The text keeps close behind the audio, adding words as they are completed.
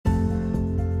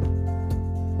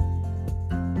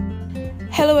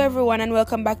Hello everyone and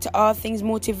welcome back to All Things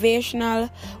Motivational,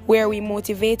 where we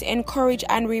motivate, encourage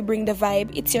and we bring the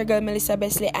vibe. It's your girl Melissa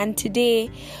Besley, and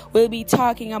today we'll be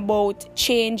talking about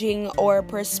changing our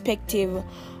perspective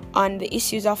on the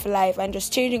issues of life and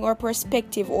just changing our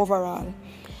perspective overall.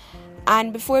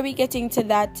 And before we get into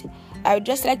that, I would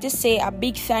just like to say a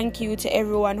big thank you to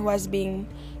everyone who has been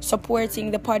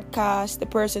supporting the podcast, the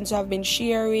persons who have been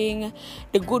sharing,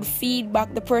 the good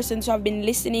feedback, the persons who have been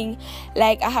listening.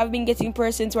 Like, I have been getting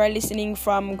persons who are listening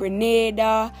from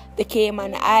Grenada, the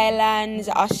Cayman Islands,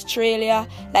 Australia.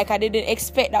 Like, I didn't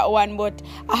expect that one, but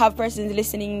I have persons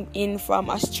listening in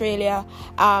from Australia,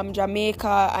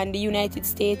 Jamaica, and the United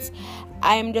States.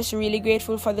 I am just really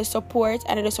grateful for the support,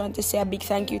 and I just want to say a big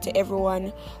thank you to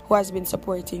everyone who has been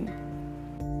supporting.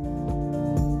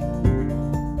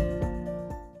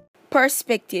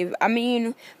 Perspective.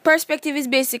 Perspective is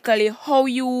basically how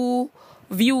you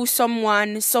view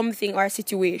someone, something, or a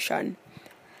situation.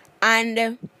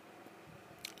 And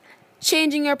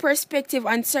changing your perspective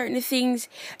on certain things,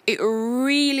 it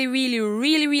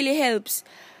really helps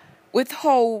with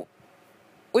how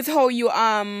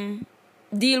you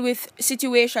deal with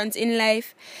situations in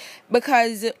life.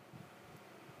 Because,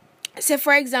 say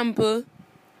for example,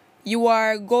 you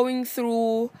are going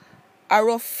through a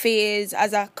rough phase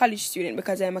as a college student,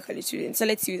 because I'm a college student, so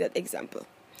let's use that example.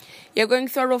 You're going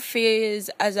through a rough phase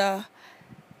as a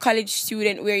college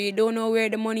student where you don't know where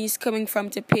the money is coming from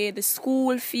to pay the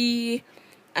school fee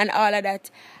and all of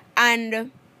that.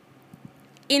 And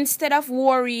instead of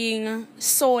worrying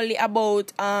solely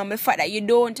about the fact that you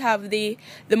don't have the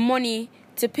money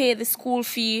to pay the school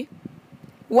fee,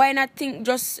 why not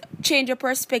just change your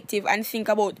perspective and think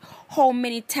about how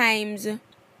many times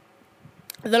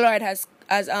the Lord has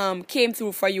came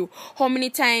through for you. How many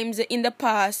times in the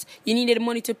past you needed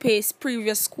money to pay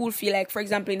previous school fee? Like, for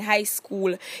example, in high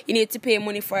school, you need to pay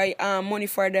money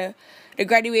for the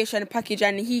graduation package,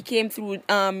 and He came through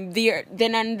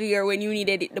then and there when you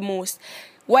needed it the most.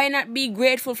 Why not be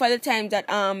grateful for the time that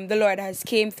the Lord has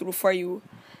came through for you?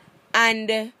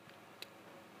 And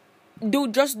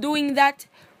doing that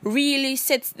really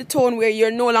sets the tone where you're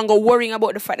no longer worrying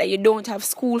about the fact that you don't have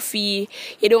school fee,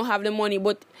 you don't have the money,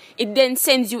 but it then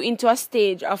sends you into a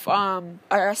state of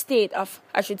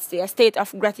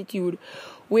gratitude,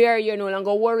 where you're no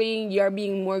longer worrying, you're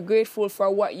being more grateful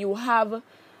for what you have,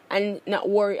 and no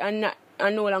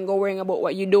longer worrying about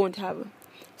what you don't have.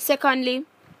 Secondly,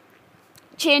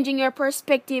 changing your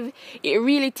perspective, it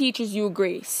really teaches you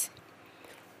grace.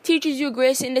 Teaches you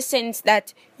grace in the sense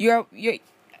that you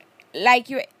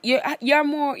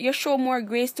show more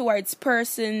grace towards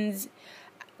persons,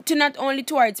 not only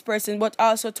towards persons but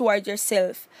also towards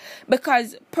yourself,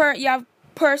 because you have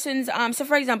persons. So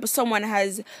for example, someone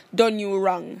has done you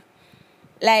wrong.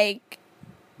 Like,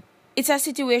 it's a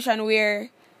situation where,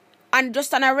 and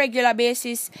just on a regular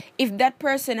basis, if that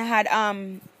person had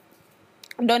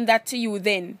done that to you,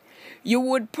 then you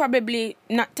would probably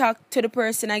not talk to the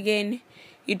person again.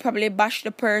 You'd probably bash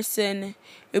the person.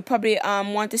 You'd probably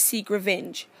want to seek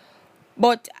revenge.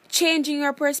 But changing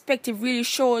your perspective really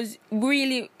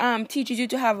teaches you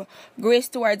to have grace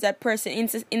towards that person,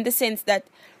 in the sense that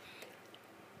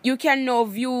you can now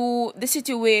view the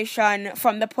situation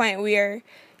from the point where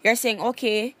you're saying,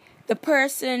 okay, the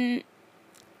person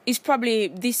is probably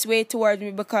this way towards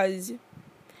me because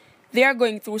they are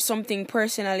going through something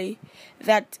personally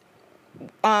that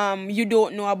you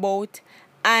don't know about,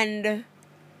 and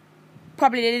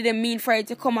probably they didn't mean for it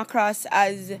to come across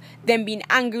as them being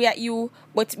angry at you,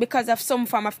 but because of some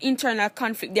form of internal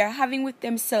conflict they're having with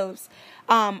themselves,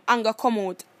 anger come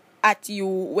out at you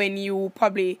when you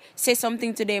probably say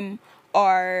something to them,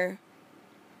 or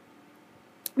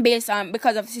because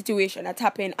of the situation that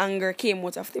happened, anger came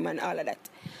out of them and all of that.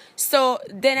 So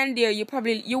then and there, you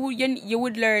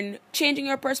would learn, changing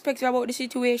your perspective about the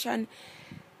situation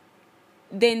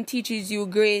then teaches you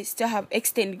grace, to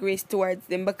extend grace towards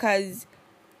them, because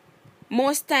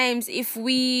most times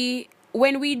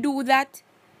when we do that,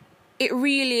 it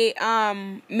really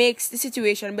makes the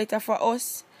situation better for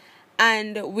us,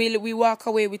 and we walk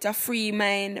away with a free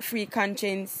mind, free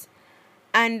conscience.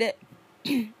 And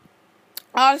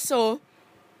also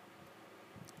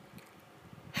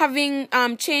changing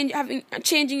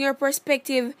your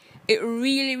perspective, it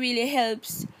really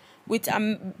helps with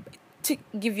to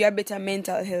give you a better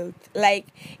mental health. Like,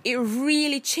 it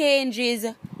really changes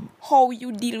how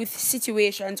you deal with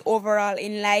situations overall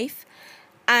in life,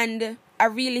 and I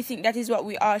really think that is what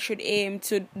we all should aim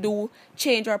to do: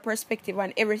 change our perspective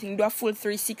on everything, do a full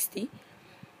 360.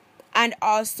 And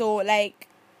also, like,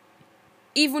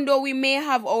 even though we may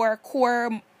have our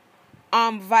core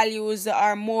values,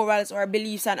 our morals, our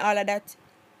beliefs and all of that,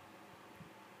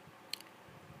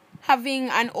 having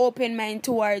an open mind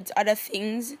towards other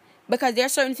things, because there are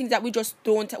certain things that we just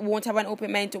won't have an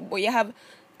open mind to. But you have,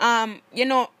 when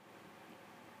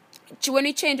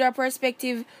we change our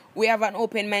perspective, we have an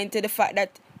open mind to the fact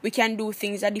that we can do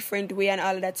things a different way and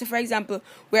all that. So, for example,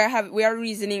 we are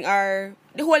reasoning or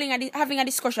having a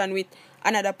discussion with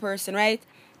another person, right?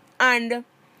 And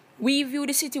we view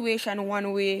the situation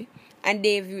one way, and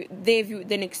they view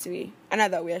the next way,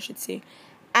 another way, I should say.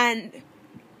 And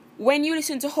when you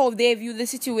listen to how they view the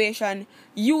situation,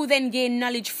 you then gain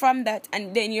knowledge from that,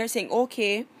 and then you're saying,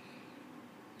 okay,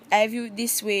 I view it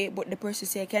this way, but the person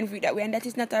say I can view it that way, and that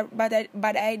is not a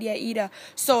bad idea either.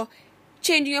 So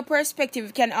changing your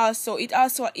perspective can also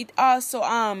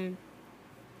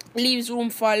leaves room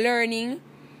for learning,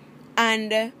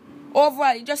 and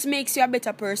overall it just makes you a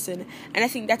better person. And I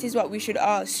think that is what we should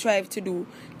all strive to do: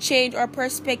 change our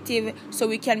perspective so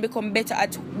we can become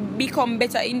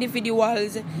better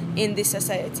individuals in this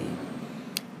society.